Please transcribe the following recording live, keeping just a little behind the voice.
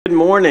Good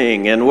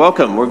morning and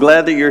welcome. We're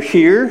glad that you're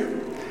here.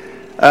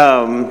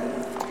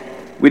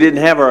 We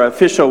didn't have our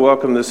official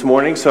welcome this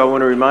morning, so I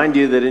want to remind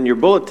you that in your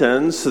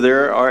bulletins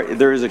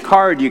there is a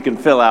card you can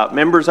fill out.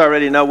 Members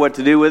already know what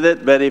to do with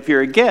it, but if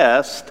you're a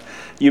guest,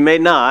 you may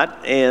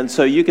not, and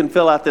so you can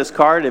fill out this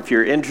card if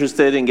you're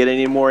interested in getting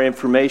any more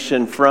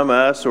information from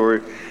us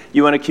or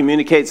you want to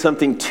communicate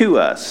something to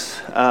us.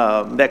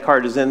 That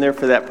card is in there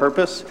for that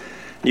purpose.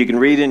 You can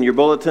read in your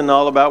bulletin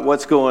all about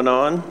what's going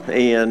on,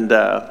 and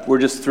we're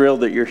just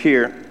thrilled that you're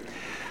here.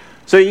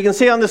 So you can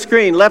see on the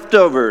screen,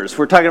 leftovers.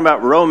 We're talking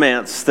about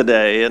romance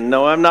today, and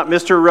no, I'm not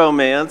Mr.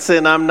 Romance,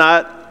 and I'm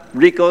not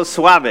Rico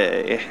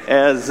Suave,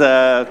 as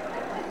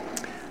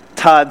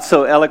Todd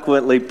so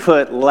eloquently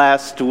put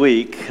last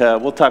week.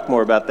 We'll talk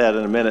more about that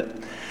in a minute.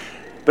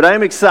 But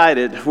I'm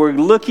excited. We're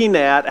looking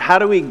at how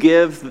do we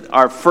give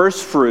our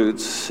first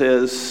fruits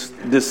as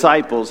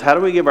disciples, how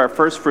do we give our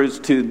first fruits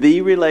to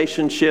the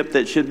relationship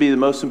that should be the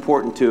most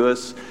important to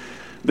us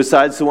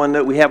besides the one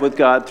that we have with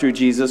God through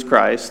Jesus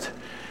Christ.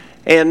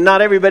 And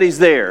not everybody's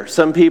there.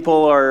 Some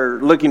people are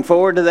looking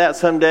forward to that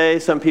someday.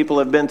 Some people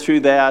have been through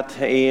that,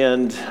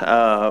 and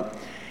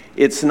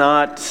it's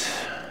not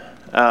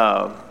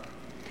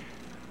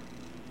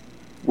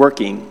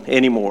working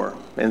anymore.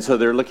 And so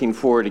they're looking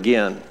forward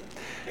again.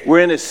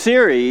 We're in a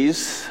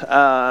series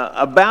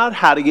about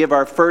how to give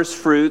our first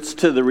fruits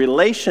to the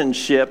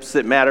relationships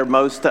that matter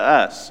most to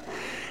us.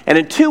 And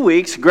in 2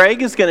 weeks,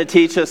 Greg is going to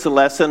teach us a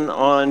lesson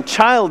on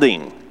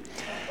childing.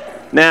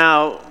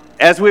 Now,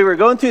 as we were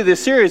going through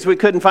this series, we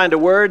couldn't find a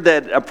word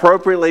that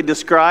appropriately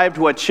described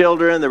what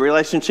children, the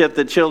relationship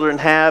that children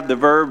have, the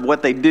verb,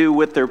 what they do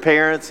with their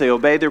parents. They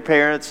obey their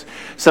parents.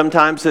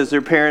 Sometimes as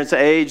their parents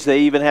age,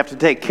 they even have to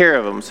take care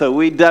of them. So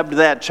we dubbed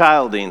that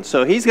childing.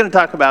 So he's going to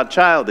talk about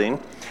childing.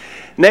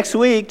 Next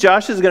week,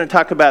 Josh is going to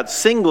talk about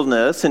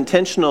singleness,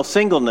 intentional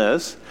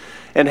singleness,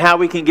 and how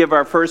we can give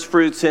our first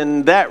fruits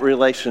in that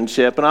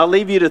relationship. And I'll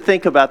leave you to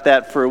think about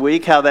that for a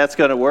week, how that's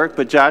going to work.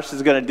 But Josh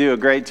is going to do a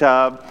great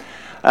job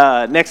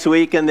next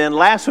week. And then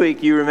last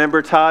week, you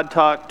remember Todd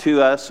talked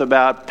to us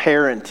about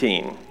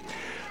parenting.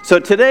 So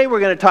today we're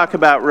going to talk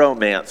about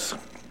romance.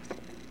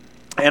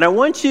 And I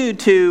want you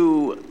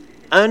to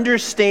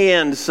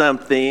understand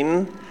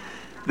something,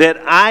 that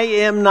I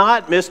am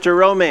not Mr.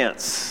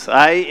 Romance.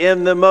 I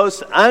am the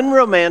most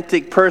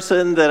unromantic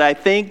person that I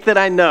think that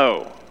I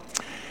know.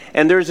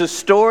 And there's a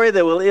story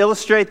that will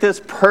illustrate this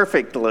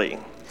perfectly.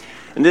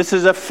 And this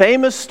is a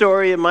famous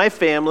story in my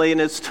family, and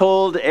it's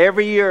told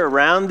every year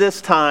around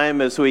this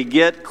time as we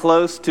get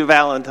close to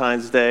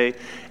Valentine's Day,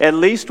 at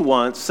least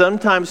once,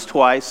 sometimes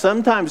twice,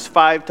 sometimes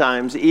 5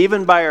 times,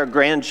 even by our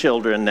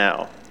grandchildren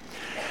now.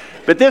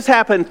 But this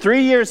happened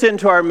 3 years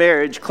into our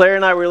marriage. Claire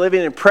and I were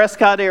living in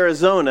Prescott,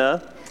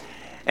 Arizona,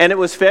 and it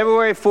was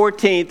February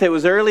 14th. It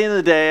was early in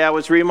the day. I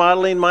was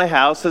remodeling my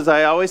house, as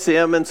I always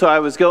am, and so I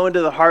was going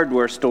to the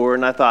hardware store,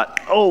 and I thought,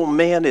 oh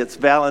man, it's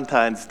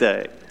Valentine's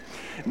Day.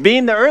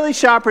 Being the early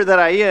shopper that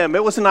I am,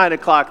 it was 9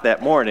 o'clock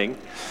that morning.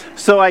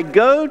 So I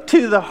go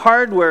to the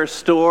hardware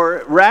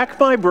store, rack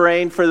my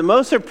brain for the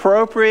most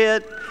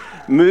appropriate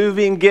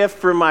moving gift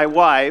for my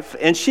wife,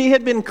 and she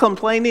had been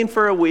complaining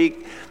for a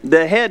week.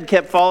 The head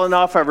kept falling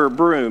off of her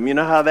broom. You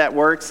know how that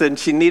works? And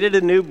she needed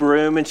a new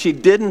broom, and she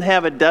didn't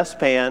have a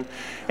dustpan.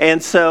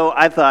 And so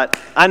I thought,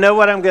 I know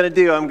what I'm going to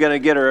do. I'm going to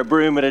get her a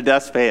broom and a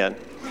dustpan.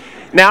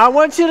 Now, I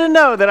want you to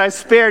know that I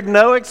spared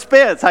no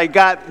expense. I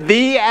got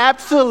the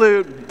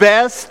absolute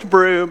best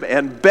broom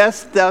and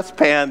best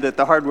dustpan that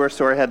the hardware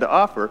store had to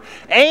offer.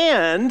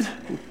 And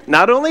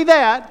not only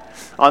that,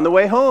 on the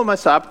way home, I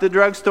stopped at the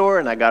drugstore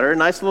and I got her a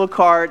nice little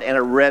card and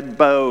a red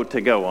bow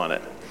to go on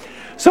it.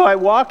 So I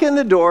walk in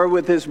the door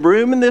with this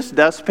broom and this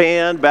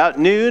dustpan about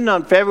noon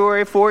on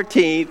February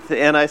 14th,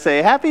 and I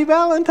say, "Happy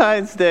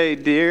Valentine's Day,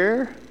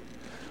 dear."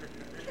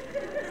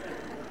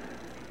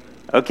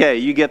 Okay,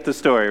 you get the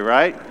story,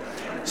 right?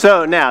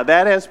 So now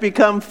that has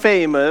become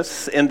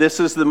famous, and this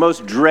is the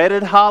most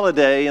dreaded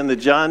holiday in the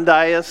John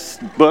Dias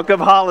Book of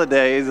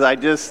Holidays. I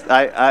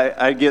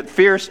get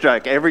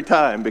fear-struck every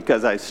time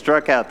because I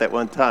struck out that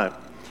one time.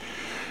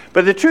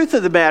 But the truth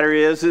of the matter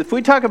is, if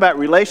we talk about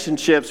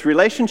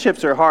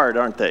relationships are hard,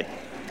 aren't they?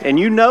 And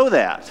you know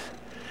that.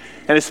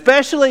 And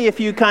especially if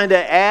you kind of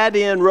add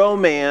in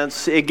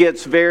romance, it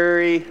gets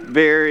very,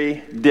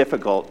 very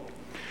difficult.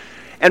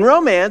 And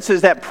romance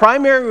is that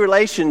primary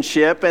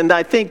relationship, and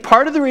I think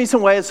part of the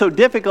reason why it's so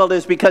difficult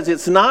is because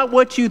it's not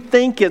what you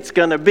think it's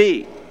going to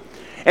be.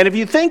 And if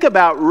you think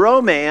about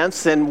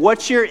romance and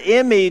what your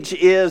image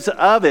is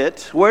of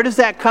it, where does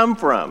that come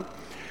from?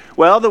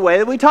 Well, the way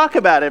that we talk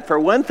about it, for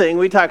one thing,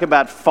 we talk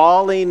about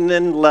falling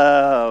in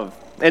love.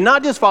 And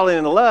not just falling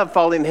in love,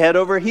 falling head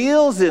over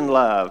heels in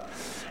love.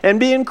 And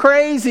being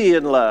crazy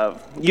in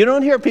love. You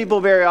don't hear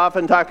people very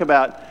often talk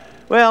about,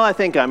 well, I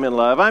think I'm in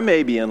love. I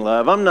may be in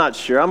love. I'm not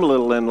sure. I'm a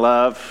little in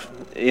love.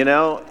 You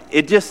know,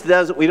 it just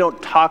doesn't, we don't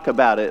talk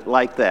about it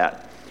like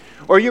that.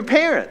 Or your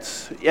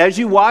parents. As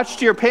you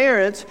watched your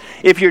parents,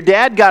 if your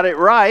dad got it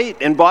right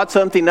and bought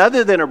something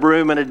other than a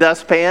broom and a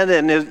dustpan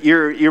and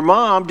your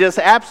mom just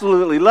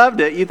absolutely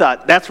loved it, you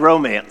thought, that's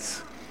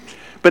romance.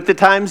 But the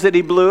times that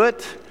he blew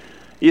it,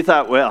 you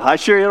thought, well, I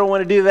sure don't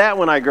want to do that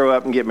when I grow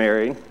up and get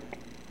married.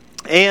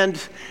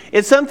 And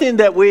it's something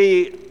that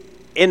we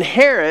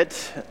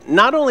inherit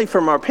not only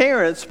from our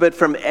parents, but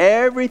from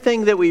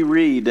everything that we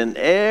read and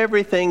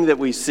everything that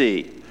we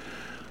see.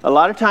 A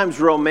lot of times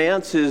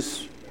romance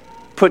is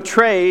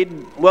portrayed,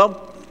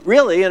 well,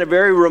 really in a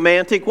very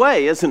romantic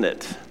way, isn't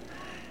it?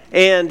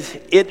 And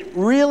it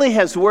really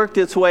has worked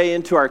its way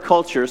into our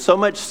culture, so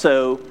much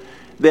so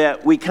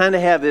that we kind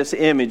of have this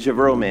image of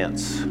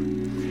romance.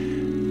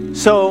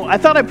 So I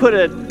thought I'd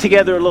put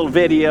together a little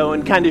video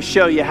and kind of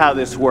show you how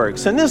this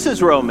works. And this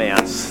is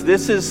romance.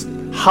 This is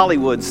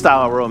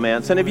Hollywood-style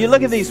romance. And if you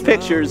look at these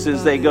pictures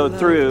as they go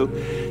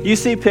through, you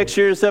see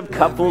pictures of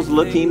couples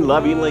looking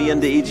lovingly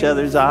into each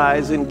other's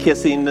eyes and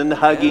kissing and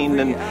hugging.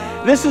 And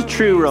this is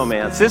true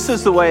romance. This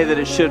is the way that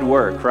it should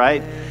work,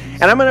 right?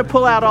 And I'm going to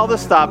pull out all the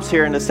stops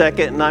here in a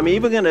second, and I'm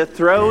even going to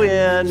throw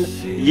in,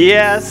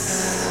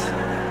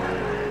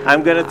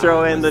 I'm going to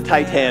throw in the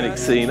Titanic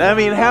scene. I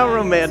mean, how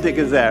romantic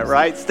is that,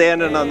 right?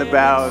 Standing on the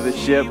bow of the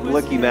ship,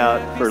 looking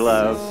out for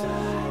love.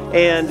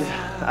 And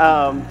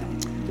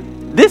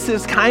this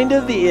is kind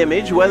of the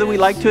image, whether we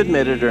like to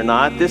admit it or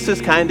not, this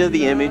is kind of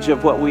the image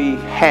of what we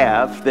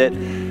have that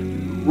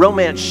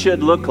romance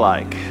should look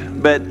like.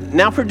 But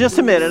now for just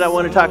a minute, I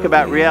want to talk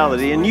about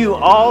reality. And you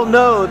all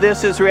know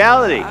this is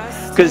reality,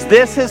 because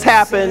this has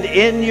happened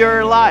in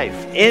your life,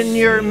 in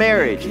your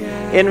marriage,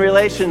 in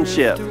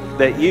relationship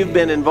that you've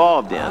been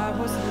involved in.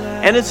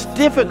 And it's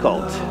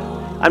difficult.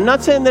 I'm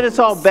not saying that it's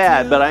all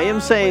bad, but I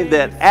am saying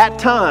that at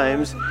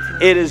times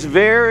it is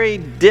very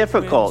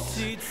difficult.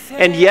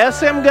 And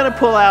yes, I'm going to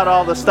pull out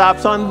all the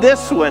stops on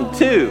this one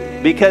too,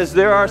 because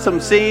there are some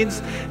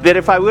scenes that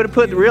if I would have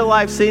put real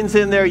life scenes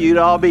in there, you'd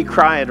all be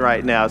crying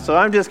right now. So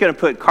I'm just going to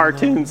put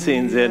cartoon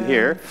scenes in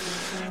here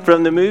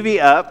from the movie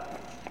Up,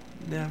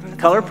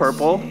 Color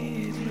Purple.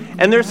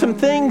 And there's some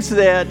things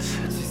that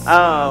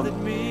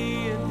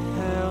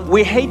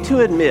we hate to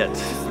admit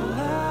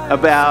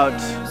about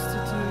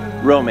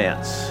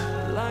romance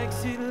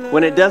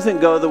when it doesn't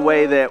go the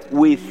way that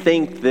we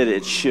think that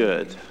it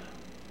should.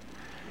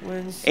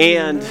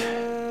 And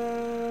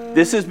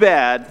this is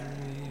bad,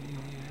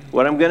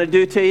 what I'm going to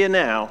do to you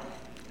now.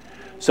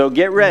 So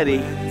get ready.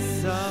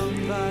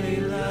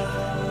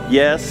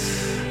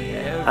 Yes,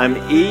 I'm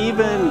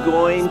even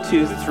going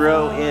to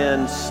throw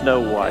in Snow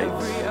White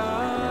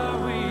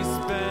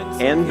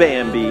and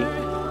Bambi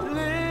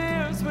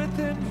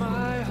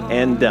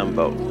and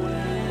Dumbo.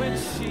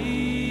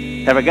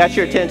 Have I got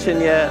your attention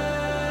yet?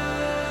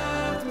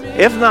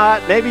 If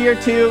not, maybe you're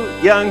too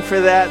young for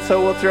that, so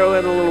we'll throw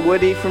in a little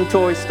Woody from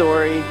Toy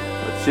Story,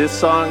 which this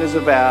song is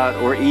about,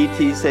 or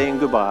E.T. saying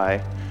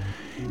goodbye.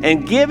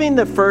 And giving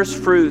the first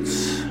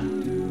fruits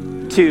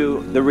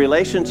to the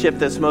relationship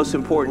that's most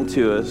important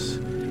to us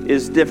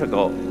is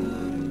difficult.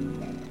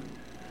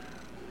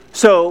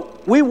 So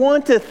we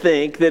want to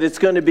think that it's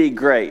going to be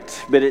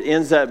great, but it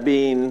ends up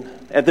being,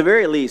 at the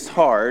very least,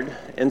 hard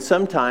and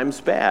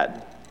sometimes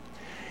bad.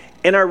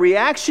 And our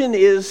reaction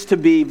is to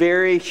be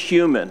very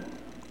human.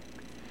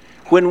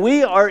 When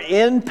we are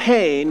in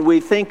pain,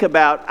 we think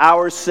about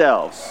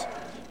ourselves.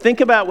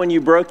 Think about when you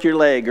broke your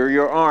leg or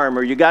your arm,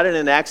 or you got in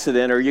an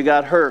accident, or you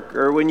got hurt,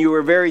 or when you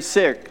were very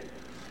sick.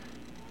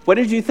 What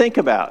did you think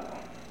about?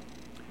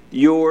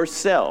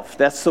 Yourself.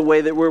 That's the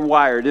way that we're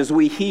wired. As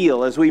we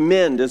heal, as we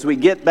mend, as we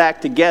get back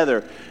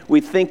together,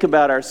 we think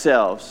about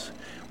ourselves.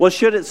 Well,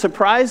 should it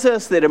surprise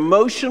us that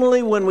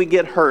emotionally when we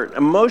get hurt,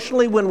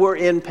 emotionally when we're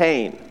in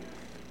pain,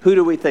 who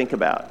do we think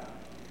about?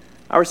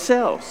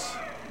 Ourselves.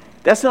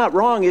 That's not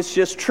wrong, it's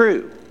just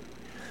true.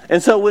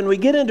 And so when we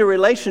get into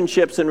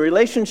relationships, and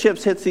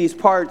relationships hits these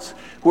parts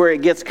where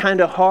it gets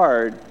kind of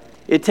hard,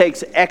 it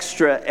takes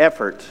extra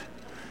effort.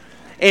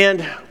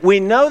 And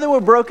we know that we're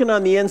broken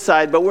on the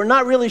inside, but we're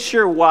not really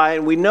sure why.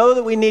 And we know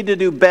that we need to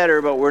do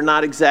better, but we're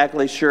not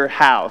exactly sure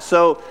how.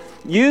 So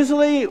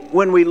usually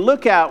when we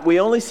look out, we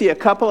only see a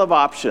couple of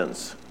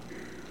options.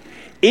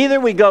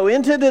 Either we go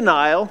into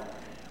denial,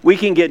 we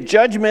can get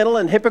judgmental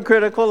and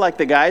hypocritical like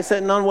the guy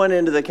sitting on one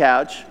end of the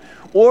couch,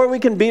 or we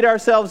can beat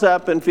ourselves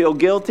up and feel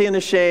guilty and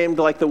ashamed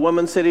like the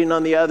woman sitting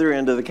on the other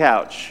end of the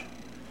couch.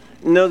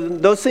 No,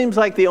 those seems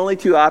like the only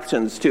two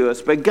options to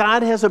us, but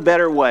God has a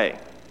better way.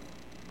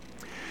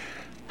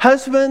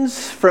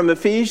 Husbands, from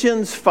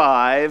Ephesians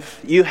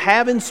 5, you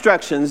have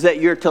instructions that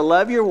you're to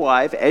love your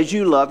wife as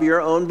you love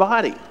your own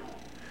body.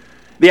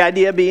 The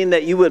idea being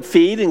that you would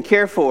feed and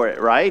care for it,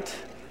 right?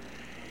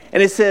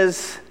 And it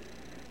says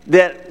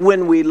that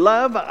when we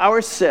love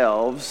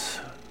ourselves,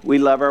 we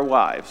love our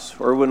wives.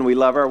 Or when we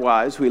love our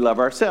wives, we love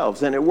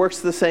ourselves. And it works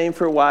the same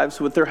for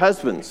wives with their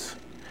husbands.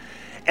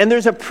 And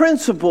there's a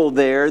principle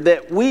there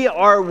that we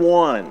are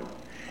one.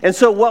 And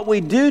so what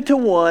we do to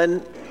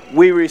one,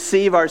 we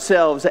receive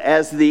ourselves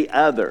as the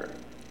other.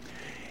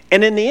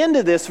 And in the end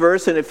of this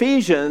verse in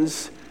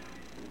Ephesians,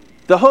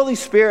 the Holy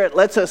Spirit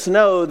lets us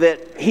know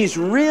that he's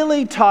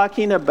really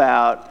talking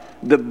about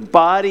the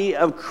body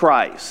of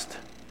Christ.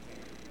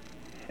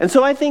 And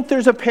so I think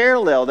there's a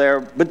parallel there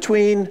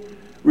between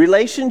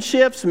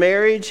relationships,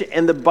 marriage,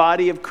 and the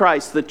body of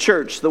Christ, the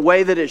church, the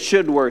way that it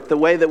should work, the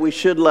way that we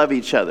should love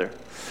each other.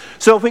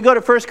 So if we go to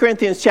 1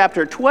 Corinthians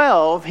chapter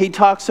 12, he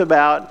talks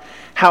about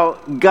how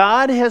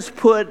God has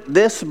put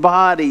this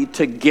body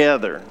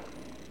together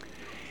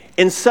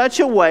in such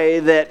a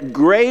way that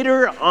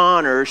greater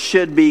honor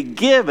should be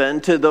given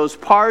to those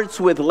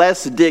parts with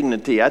less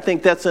dignity. I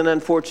think that's an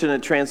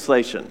unfortunate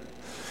translation.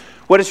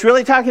 What it's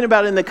really talking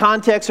about in the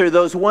context are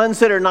those ones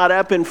that are not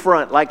up in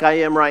front like I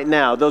am right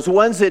now. Those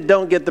ones that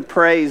don't get the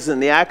praise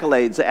and the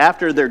accolades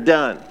after they're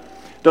done.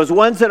 Those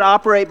ones that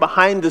operate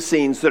behind the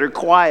scenes, that are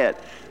quiet,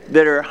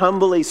 that are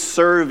humbly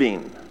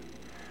serving.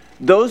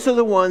 Those are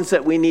the ones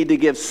that we need to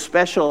give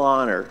special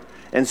honor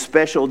and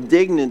special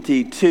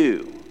dignity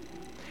to.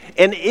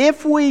 And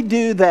if we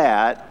do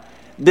that,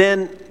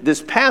 then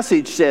this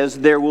passage says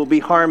there will be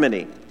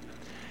harmony.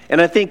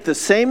 And I think the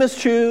same is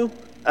true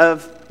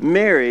of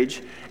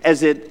marriage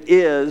as it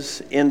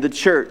is in the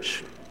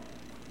church.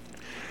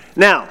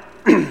 Now,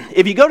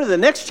 if you go to the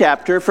next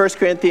chapter, 1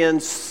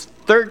 Corinthians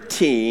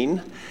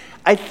 13,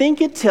 I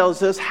think it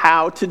tells us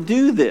how to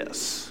do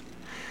this.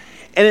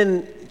 And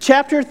in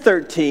chapter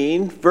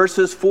 13,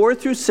 verses 4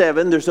 through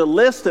 7, there's a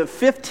list of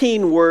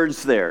 15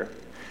 words there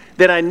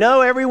that I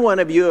know every one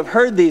of you have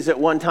heard these at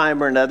one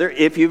time or another.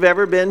 If you've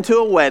ever been to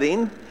a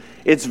wedding,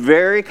 it's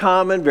very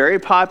common, very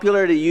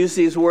popular to use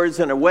these words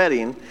in a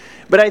wedding.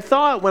 But I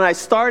thought when I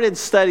started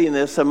studying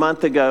this a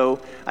month ago,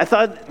 I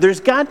thought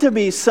there's got to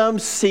be some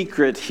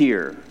secret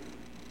here.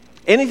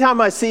 Anytime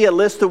I see a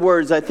list of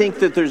words, I think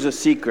that there's a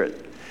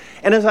secret.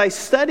 And as I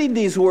studied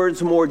these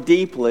words more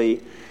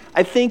deeply,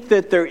 I think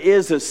that there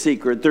is a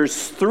secret.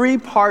 There's 3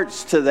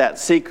 parts to that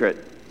secret.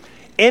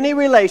 Any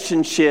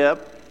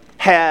relationship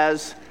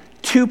has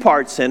 2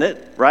 parts in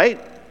it,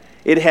 right?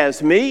 It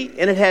has me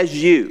and it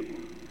has you.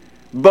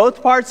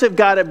 Both parts have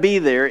got to be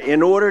there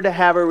in order to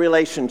have a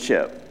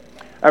relationship.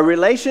 A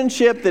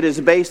relationship that is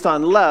based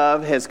on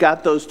love has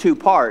got those 2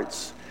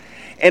 parts.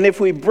 And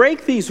if we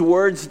break these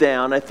words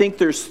down, I think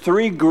there's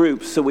 3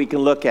 groups that we can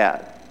look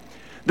at.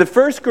 The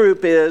first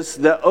group is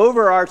the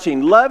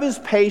overarching, love is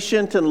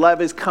patient and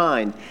love is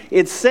kind.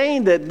 It's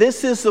saying that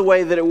this is the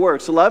way that it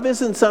works. Love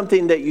isn't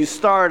something that you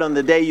start on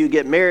the day you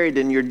get married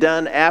and you're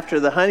done after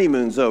the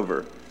honeymoon's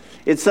over.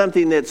 It's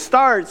something that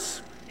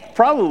starts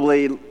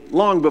probably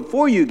long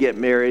before you get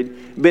married,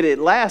 but it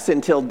lasts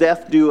until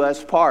death do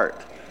us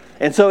part.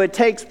 And so it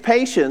takes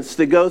patience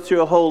to go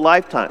through a whole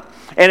lifetime.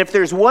 And if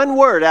there's one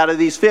word out of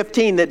these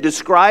 15 that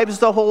describes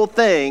the whole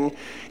thing,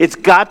 it's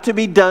got to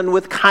be done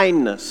with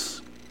kindness.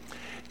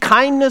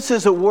 Kindness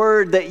is a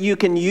word that you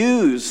can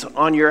use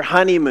on your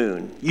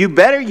honeymoon. You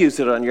better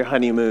use it on your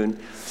honeymoon.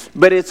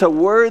 But it's a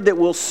word that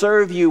will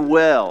serve you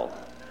well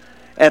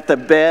at the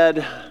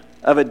bed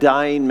of a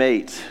dying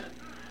mate.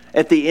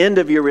 At the end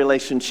of your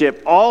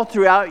relationship, all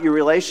throughout your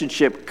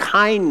relationship,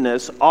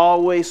 kindness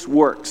always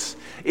works.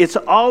 It's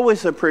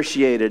always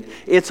appreciated.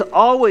 It's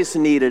always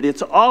needed.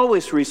 It's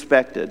always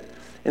respected.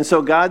 And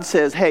so God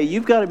says, hey,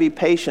 you've got to be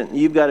patient.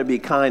 You've got to be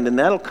kind. And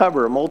that'll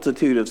cover a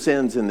multitude of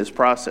sins in this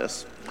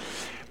process.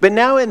 But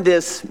now in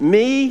this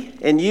me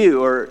and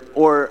you,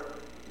 or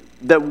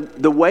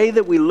the way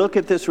that we look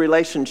at this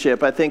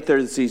relationship, I think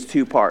there's these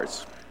 2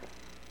 parts.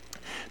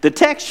 The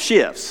text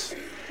shifts.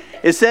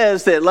 It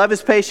says that love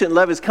is patient,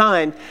 love is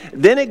kind.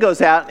 Then it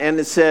goes out and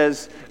it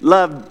says,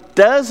 love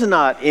does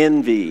not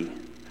envy.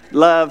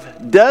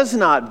 Love does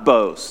not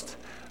boast.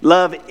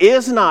 Love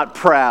is not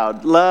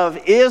proud. Love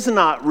is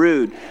not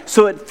rude.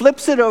 So it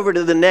flips it over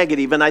to the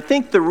negative. And I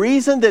think the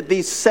reason that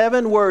these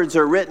 7 words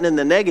are written in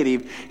the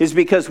negative is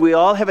because we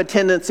all have a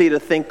tendency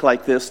to think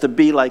like this, to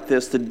be like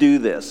this, to do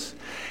this.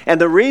 And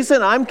the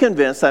reason I'm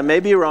convinced, I may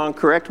be wrong,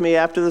 correct me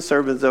after the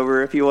sermon's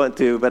over if you want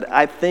to, but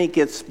I think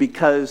it's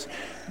because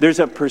there's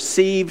a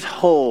perceived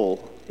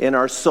hole in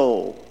our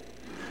soul.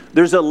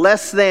 There's a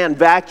less than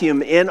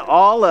vacuum in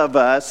all of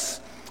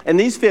us. And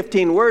these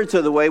 15 words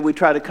are the way we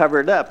try to cover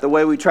it up, the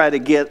way we try to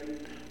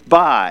get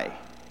by.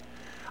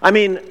 I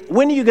mean,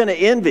 when are you going to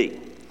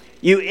envy?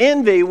 You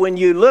envy when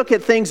you look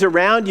at things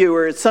around you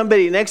or at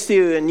somebody next to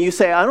you and you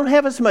say, I don't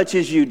have as much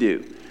as you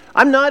do.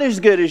 I'm not as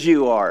good as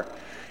you are.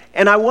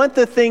 And I want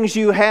the things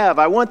you have.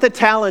 I want the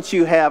talents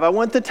you have. I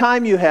want the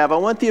time you have. I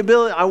want the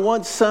ability. I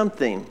want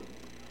something.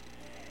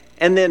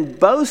 And then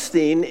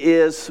boasting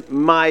is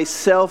my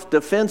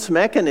self-defense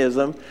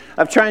mechanism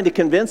of trying to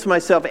convince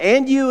myself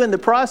and you in the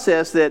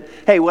process that,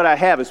 hey, what I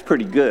have is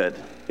pretty good.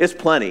 It's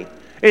plenty.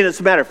 And as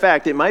a matter of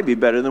fact, it might be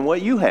better than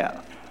what you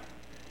have.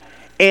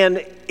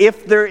 And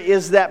if there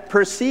is that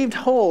perceived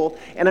hole,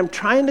 and I'm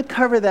trying to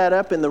cover that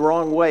up in the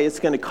wrong way, it's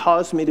going to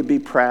cause me to be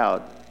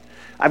proud.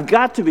 I've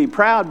got to be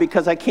proud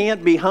because I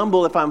can't be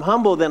humble. If I'm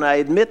humble, then I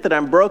admit that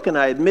I'm broken.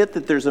 I admit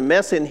that there's a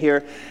mess in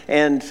here,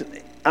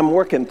 and I'm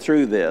working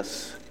through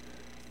this.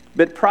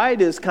 But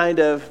pride is kind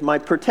of my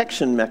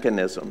protection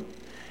mechanism.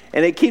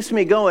 And it keeps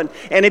me going.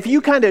 And if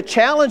you kind of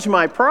challenge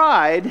my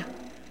pride,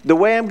 the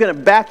way I'm going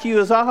to back you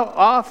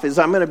off is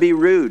I'm going to be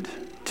rude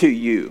to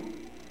you.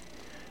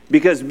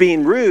 Because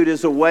being rude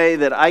is a way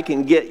that I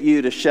can get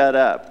you to shut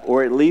up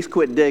or at least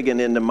quit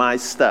digging into my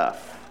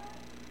stuff.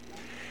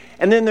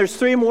 And then there's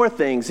 3 more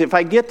things. If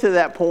I get to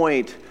that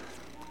point,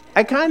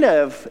 I kind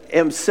of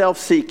am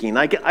self-seeking.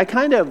 I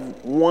kind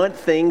of want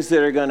things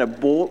that are going to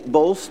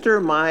bolster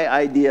my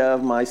idea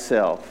of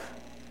myself.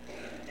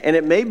 And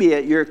it may be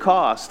at your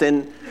cost.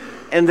 And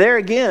there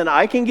again,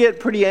 I can get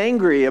pretty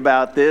angry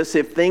about this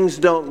if things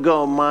don't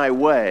go my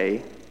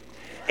way.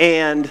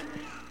 And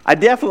I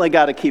definitely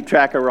got to keep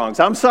track of wrongs.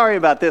 I'm sorry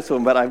about this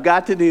one, but I've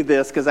got to do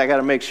this because I got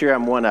to make sure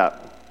I'm one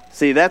up.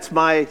 See, that's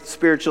my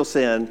spiritual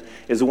sin,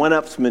 is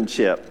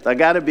one-upsmanship. I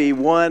got to be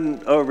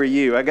one over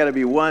you. I got to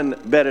be one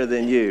better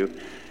than you.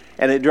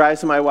 And it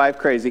drives my wife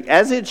crazy,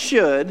 as it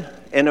should.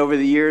 And over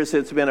the years,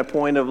 it's been a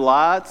point of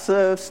lots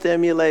of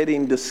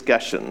stimulating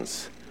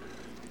discussions.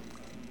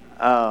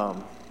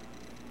 But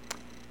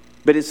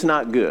it's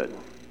not good.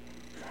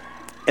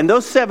 And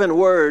those 7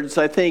 words,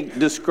 I think,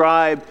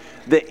 describe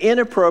the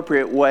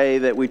inappropriate way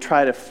that we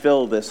try to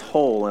fill this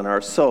hole in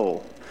our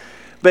soul.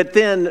 But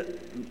then,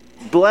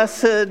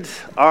 blessed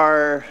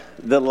are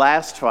the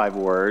last 5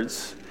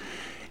 words.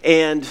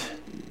 And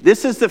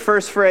this is the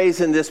first phrase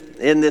in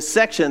this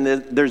section.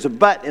 There's a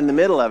but in the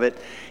middle of it.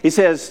 He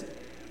says,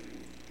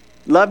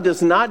 love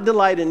does not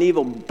delight in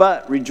evil,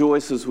 but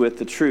rejoices with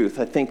the truth.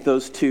 I think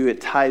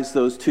it ties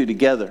those 2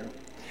 together.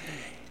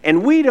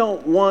 And we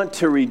don't want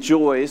to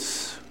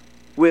rejoice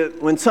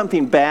when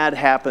something bad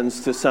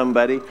happens to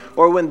somebody,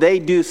 or when they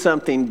do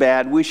something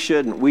bad. We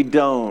shouldn't. We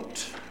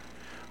don't.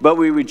 But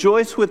we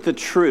rejoice with the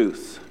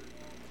truth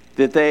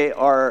that they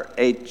are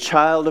a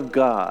child of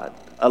God,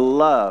 a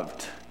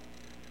loved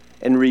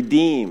and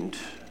redeemed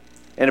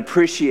and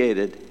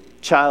appreciated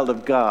child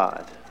of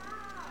God.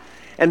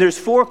 And there's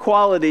 4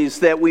 qualities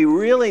that we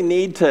really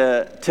need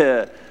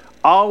to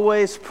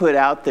always put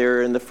out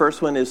there, and the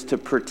first one is to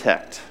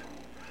protect.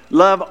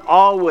 Love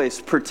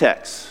always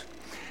protects.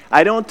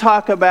 I don't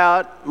talk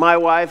about my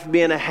wife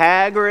being a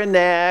hag or a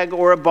nag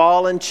or a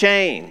ball and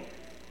chain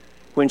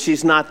when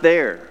she's not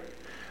there.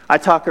 I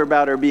talk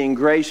about her being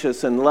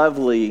gracious and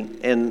lovely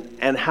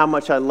and how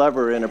much I love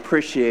her and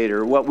appreciate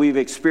her, what we've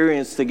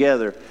experienced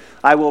together.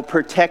 I will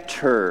protect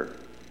her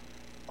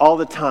all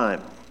the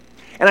time.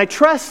 And I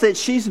trust that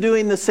she's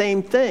doing the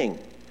same thing,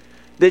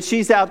 that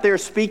she's out there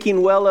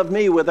speaking well of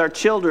me with our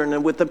children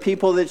and with the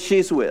people that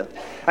she's with.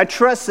 I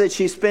trust that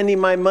she's spending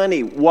my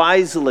money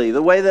wisely,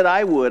 the way that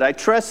I would. I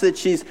trust that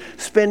she's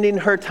spending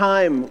her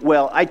time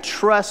well. I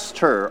trust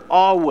her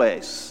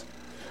always.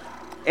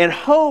 And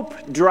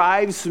hope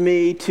drives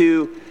me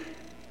to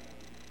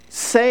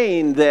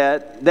saying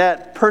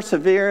that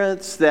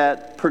perseverance,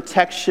 that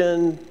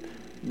protection,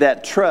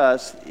 that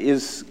trust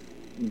is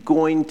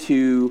going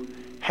to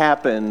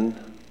happen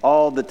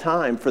all the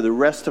time for the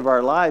rest of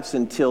our lives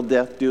until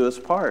death do us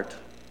part.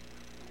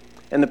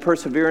 And the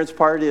perseverance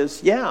part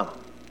is, yeah,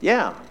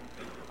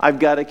 I've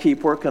got to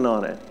keep working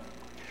on it.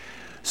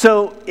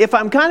 So if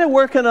I'm kind of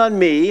working on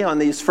me on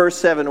these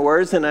first 7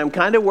 words, and I'm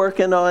kind of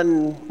working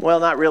on, well,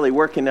 not really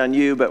working on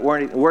you, but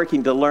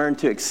working to learn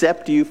to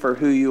accept you for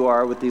who you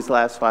are with these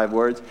last 5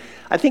 words,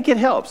 I think it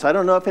helps. I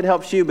don't know if it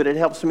helps you, but it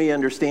helps me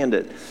understand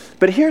it.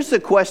 But here's the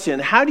question.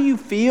 How do you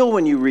feel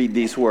when you read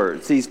these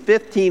words, these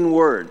 15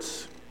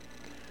 words?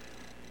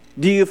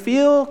 Do you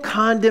feel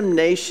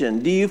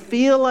condemnation? Do you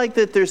feel like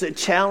that there's a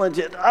challenge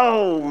that,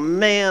 oh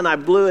man, I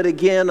blew it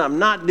again. I'm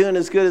not doing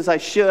as good as I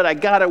should. I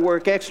got to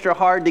work extra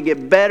hard to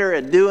get better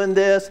at doing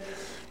this.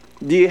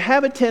 Do you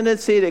have a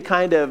tendency to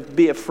kind of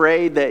be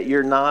afraid that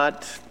you're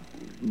not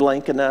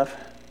blank enough,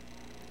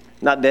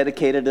 not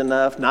dedicated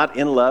enough, not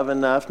in love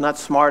enough, not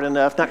smart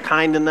enough, not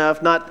kind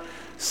enough, not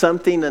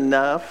something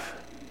enough?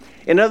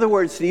 In other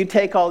words, do you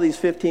take all these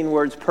 15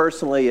 words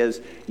personally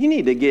as you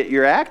need to get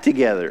your act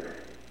together?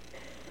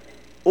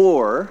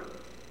 Or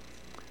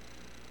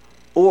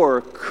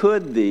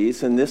could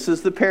these, and this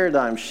is the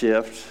paradigm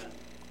shift,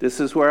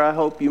 this is where I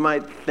hope you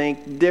might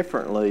think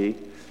differently,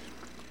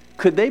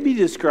 could they be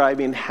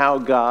describing how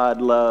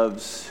God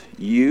loves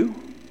you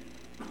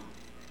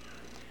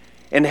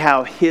and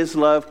how His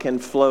love can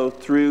flow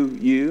through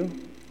you?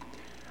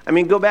 I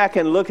mean, go back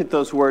and look at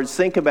those words.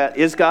 Think about,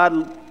 is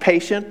God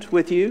patient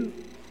with you?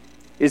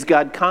 Is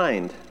God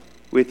kind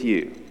with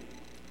you?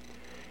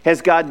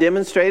 Has God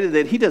demonstrated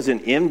that He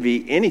doesn't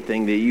envy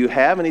anything that you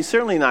have, and He's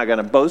certainly not going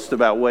to boast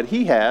about what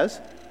He has?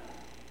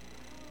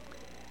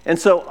 And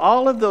so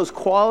all of those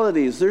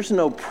qualities, there's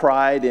no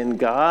pride in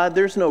God.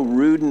 There's no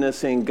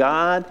rudeness in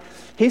God.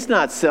 He's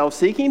not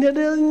self-seeking. He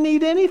doesn't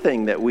need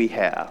anything that we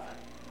have.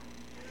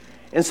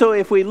 And so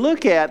if we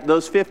look at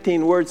those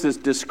 15 words as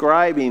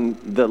describing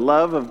the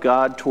love of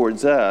God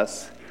towards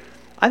us,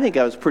 I think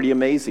that was pretty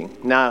amazing.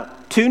 Now,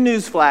 2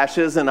 news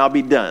flashes and I'll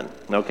be done,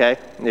 okay?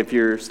 If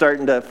you're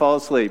starting to fall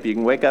asleep, you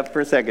can wake up for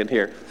a second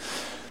here.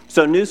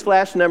 So news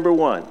flash number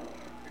 1,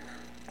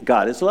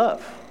 God is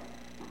love.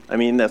 I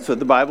mean, that's what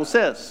the Bible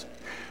says.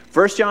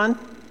 1 John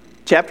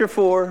chapter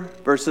 4,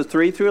 verses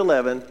 3 through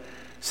 11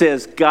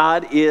 says,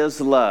 God is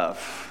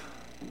love.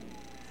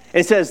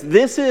 And it says,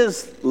 this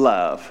is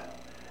love,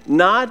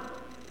 not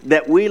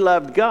that we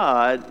loved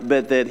God,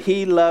 but that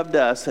He loved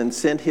us and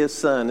sent His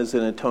Son as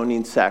an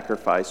atoning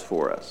sacrifice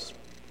for us.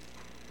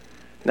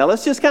 Now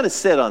let's just kind of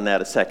sit on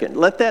that a second.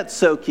 Let that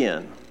soak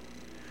in.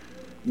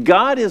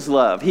 God is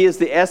love. He is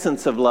the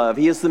essence of love.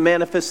 He is the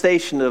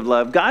manifestation of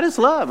love. God is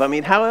love. I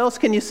mean, how else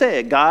can you say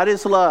it? God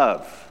is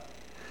love.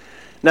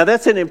 Now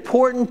that's an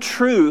important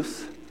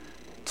truth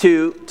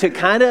to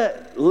kind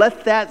of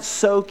let that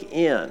soak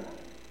in.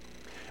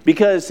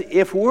 Because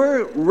if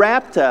we're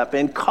wrapped up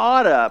and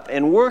caught up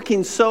and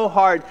working so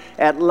hard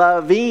at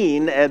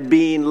loving, at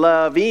being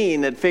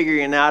loving, at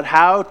figuring out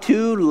how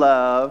to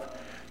love,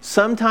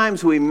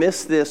 sometimes we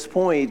miss this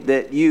point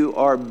that you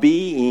are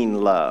being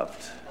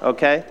loved,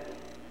 okay?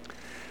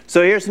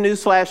 So here's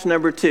newsflash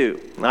number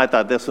 2. I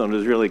thought this one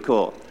was really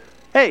cool.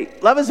 Hey,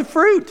 love is a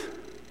fruit.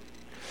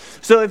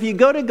 So if you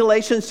go to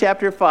Galatians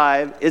chapter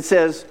 5, it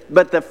says,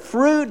 but the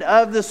fruit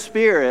of the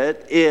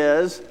Spirit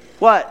is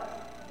what?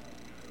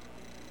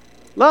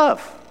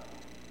 Love.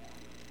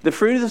 The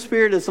fruit of the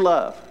Spirit is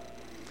love.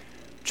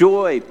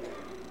 Joy,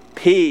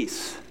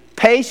 peace,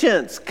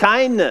 patience,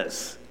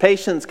 kindness.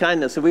 Patience,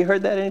 kindness. Have we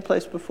heard that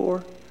anyplace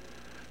before?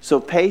 So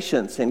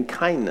patience and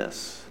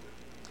kindness.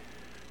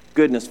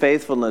 Goodness,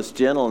 faithfulness,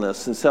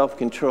 gentleness, and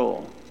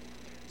self-control.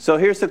 So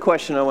here's the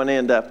question I want to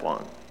end up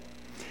on.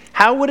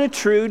 How would a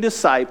true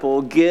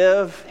disciple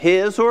give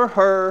his or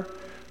her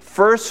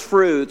first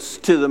fruits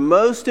to the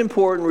most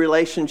important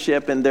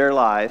relationship in their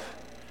life,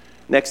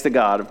 next to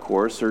God, of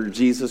course, or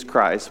Jesus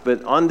Christ,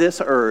 but on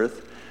this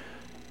earth,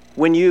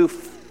 when you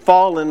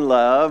fall in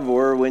love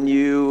or when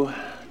you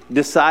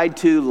decide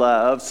to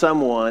love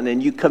someone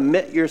and you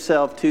commit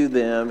yourself to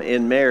them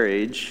in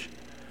marriage,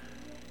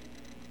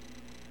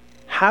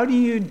 how do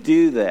you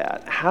do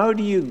that? How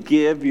do you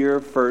give your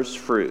first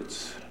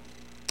fruits?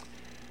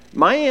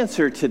 My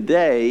answer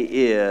today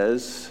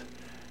is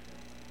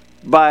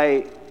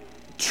by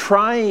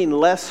trying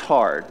less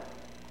hard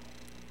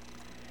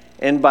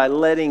and by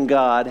letting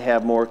God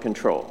have more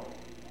control.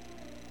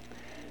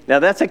 Now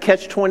that's a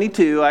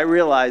catch-22. I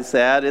realize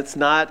that. It's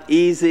not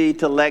easy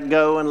to let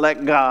go and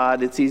let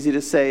God. It's easy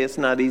to say, it's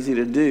not easy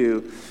to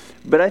do.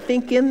 But I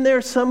think in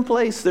there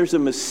someplace there's a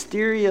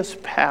mysterious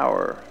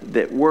power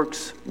that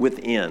works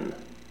within,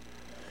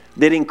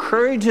 that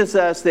encourages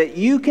us that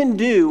you can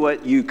do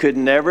what you could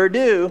never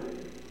do.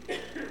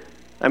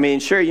 I mean,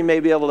 sure, you may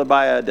be able to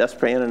buy a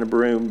dustpan and a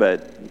broom,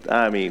 but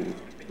I mean,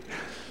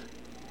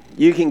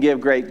 you can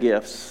give great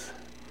gifts.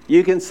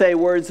 You can say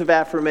words of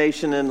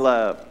affirmation and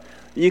love.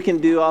 You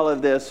can do all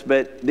of this,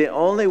 but the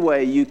only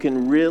way you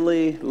can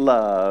really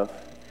love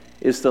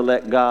is to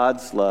let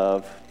God's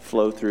love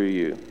flow through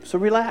you. So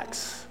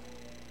relax.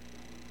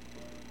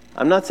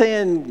 I'm not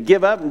saying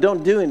give up and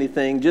don't do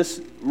anything.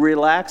 Just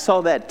relax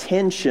all that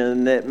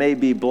tension that may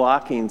be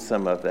blocking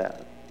some of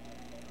that.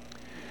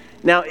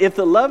 Now, if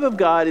the love of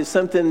God is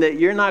something that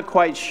you're not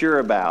quite sure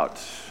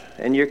about,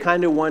 and you're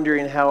kind of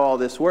wondering how all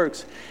this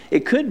works,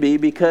 it could be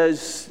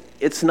because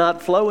it's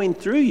not flowing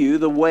through you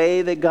the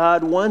way that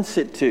God wants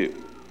it to.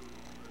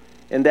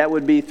 And that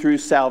would be through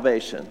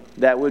salvation.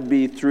 That would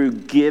be through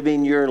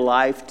giving your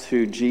life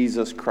to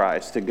Jesus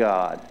Christ, to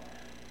God.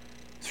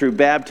 Through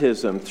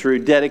baptism, through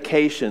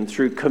dedication,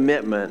 through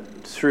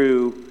commitment,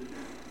 through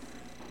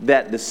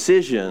that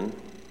decision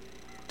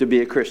to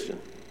be a Christian.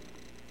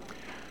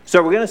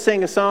 So we're going to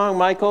sing a song,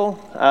 Michael.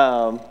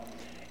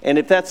 And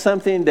if that's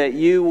something that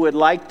you would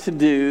like to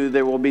do,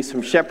 there will be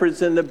some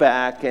shepherds in the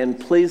back. And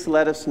please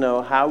let us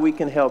know how we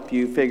can help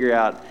you figure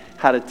out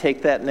how to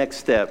take that next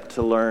step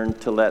to learn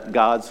to let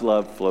God's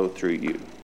love flow through you.